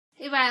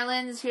Hey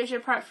violins, here's your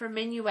part for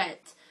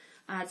Minuet.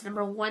 It's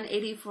number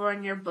 184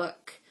 in your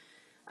book.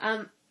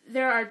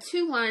 There are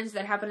two lines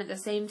that happen at the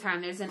same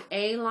time. There's an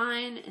A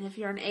line, and if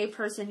you're an A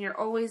person, you're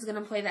always going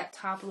to play that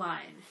top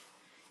line.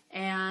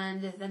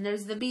 And then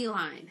there's the B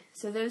line.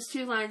 So those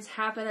two lines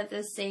happen at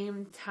the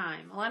same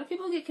time. A lot of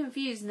people get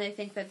confused and they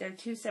think that they're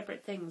two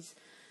separate things,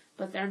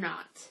 but they're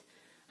not.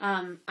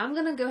 I'm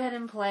going to go ahead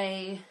and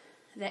play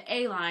the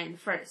A line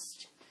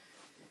first,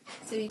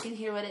 so you can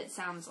hear what it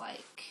sounds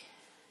like.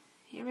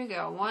 Here we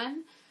go.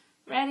 1,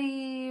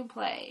 ready,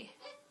 play.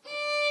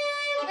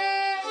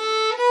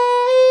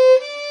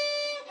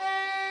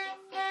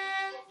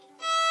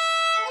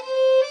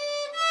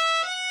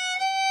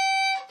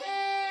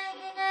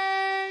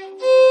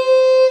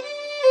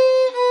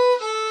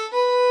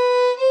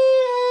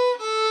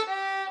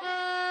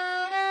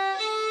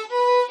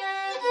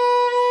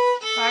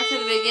 Back to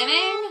the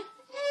beginning.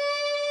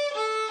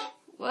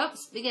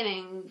 Whoops,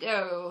 beginning,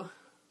 go.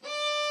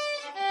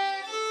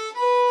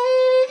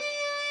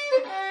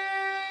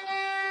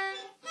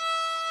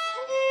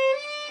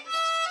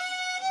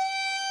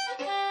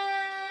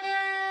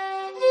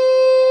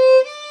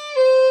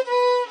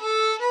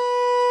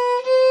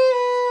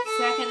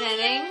 Second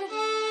ending.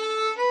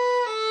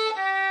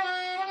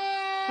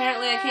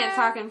 Apparently I can't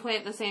talk and play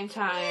at the same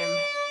time.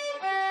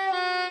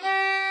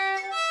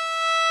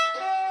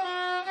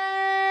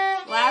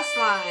 Last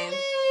line.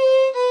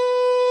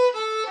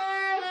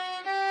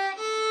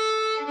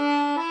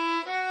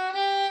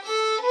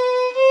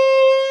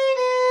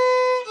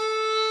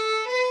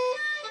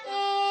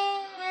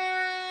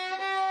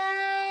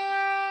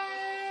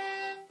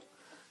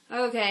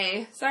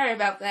 Okay, sorry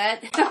about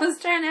that. I was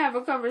trying to have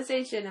a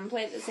conversation and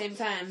play at the same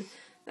time.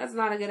 That's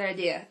not a good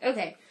idea.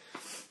 Okay,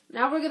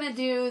 now we're going to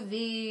do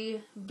the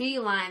B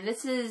line.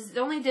 The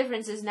only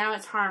difference is now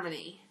it's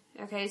harmony.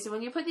 Okay, so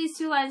when you put these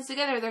two lines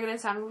together, they're going to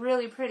sound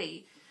really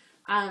pretty.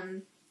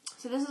 So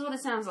this is what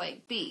it sounds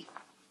like. B.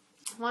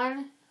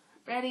 1,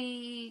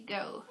 ready,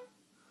 go.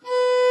 1,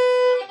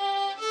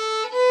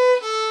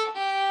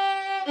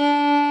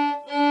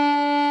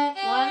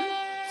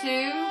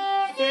 2,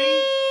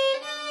 3.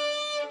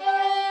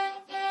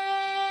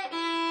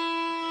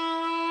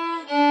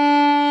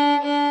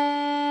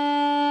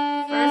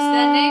 First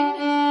ending.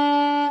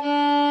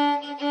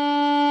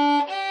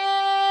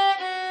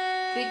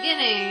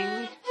 Beginning.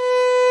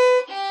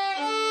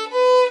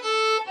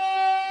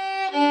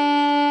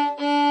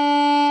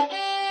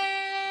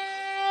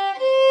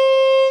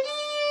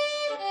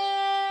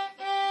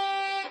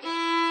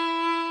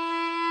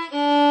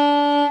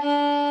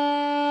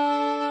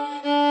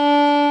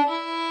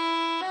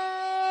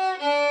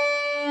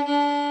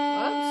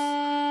 Whoops.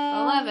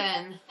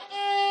 11.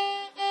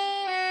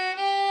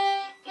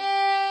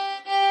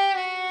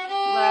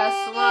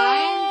 Last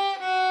line.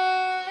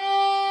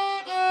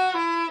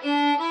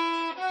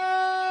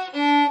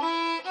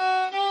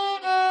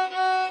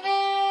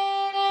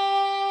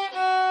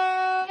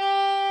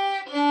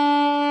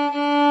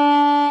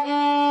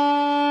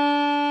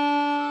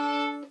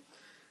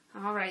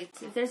 Alright,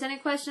 if there's any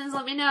questions,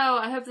 let me know.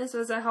 I hope this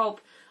was a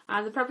help.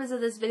 The purpose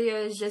of this video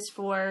is just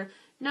for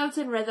notes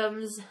and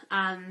rhythms,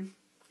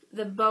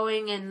 the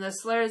bowing and the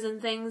slurs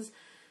and things.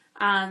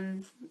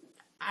 I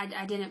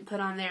didn't put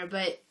on there,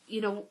 but,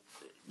 you know,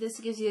 this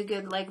gives you a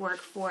good legwork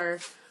for,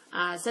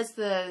 sets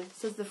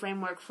the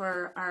framework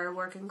for our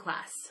work in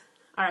class.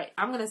 Alright,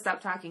 I'm going to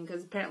stop talking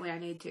because apparently I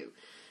need to.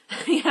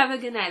 You have a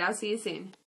good night. I'll see you soon.